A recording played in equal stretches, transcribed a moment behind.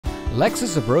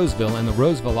Lexus of Roseville and the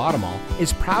Roseville Auto Mall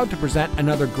is proud to present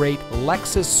another great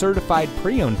Lexus certified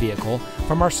pre-owned vehicle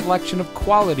from our selection of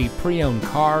quality pre-owned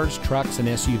cars, trucks, and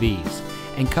SUVs,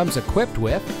 and comes equipped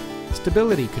with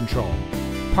stability control,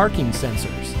 parking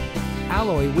sensors,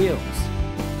 alloy wheels,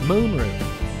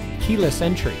 moonroof, keyless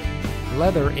entry,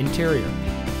 leather interior,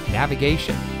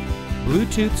 navigation,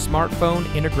 Bluetooth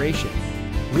smartphone integration,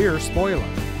 rear spoiler,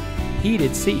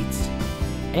 heated seats,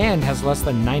 and has less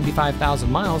than 95,000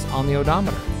 miles on the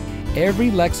odometer. Every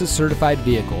Lexus certified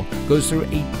vehicle goes through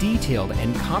a detailed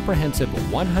and comprehensive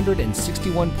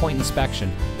 161-point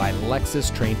inspection by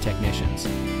Lexus trained technicians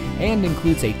and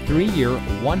includes a 3-year,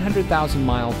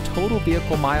 100,000-mile total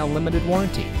vehicle mile limited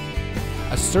warranty.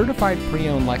 A certified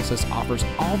pre-owned Lexus offers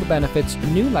all the benefits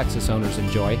new Lexus owners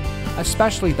enjoy,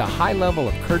 especially the high level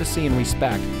of courtesy and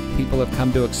respect people have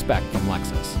come to expect from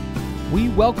Lexus. We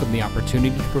welcome the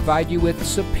opportunity to provide you with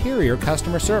superior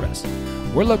customer service.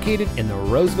 We're located in the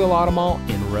Roseville Auto Mall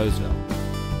in Roseville.